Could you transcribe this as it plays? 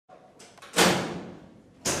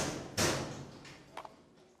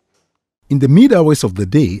In the mid-hours of the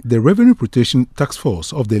day, the Revenue Protection Task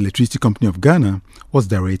Force of the Electricity Company of Ghana was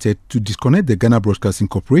directed to disconnect the Ghana Broadcasting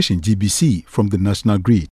Corporation (GBC) from the national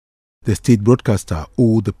grid. The state broadcaster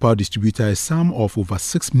owed the power distributor a sum of over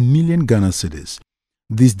 6 million Ghana cedis.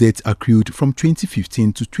 This debt accrued from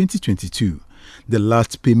 2015 to 2022. The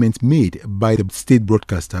last payment made by the state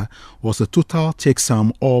broadcaster was a total check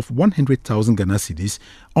sum of 100,000 Ghana cedis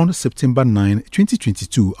on September 9,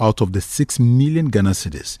 2022 out of the 6 million Ghana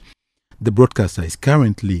cedis. The broadcaster is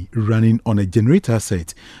currently running on a generator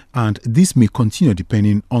set, and this may continue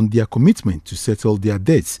depending on their commitment to settle their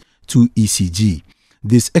debts to ECG.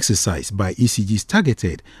 This exercise by ECG is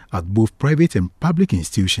targeted at both private and public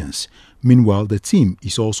institutions. Meanwhile, the team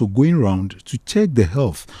is also going around to check the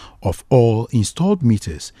health of all installed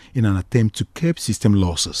meters in an attempt to curb system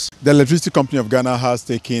losses. The Electricity Company of Ghana has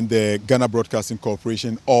taken the Ghana Broadcasting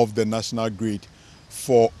Corporation off the national grid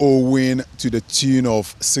for owing to the tune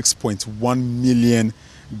of 6.1 million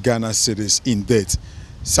Ghana cedis in debt,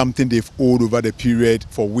 something they've owed over the period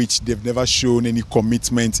for which they've never shown any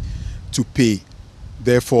commitment to pay.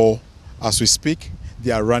 Therefore, as we speak,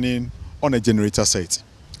 they are running on a generator set.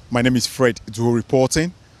 My name is Fred Duho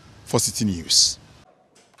reporting for Citi News.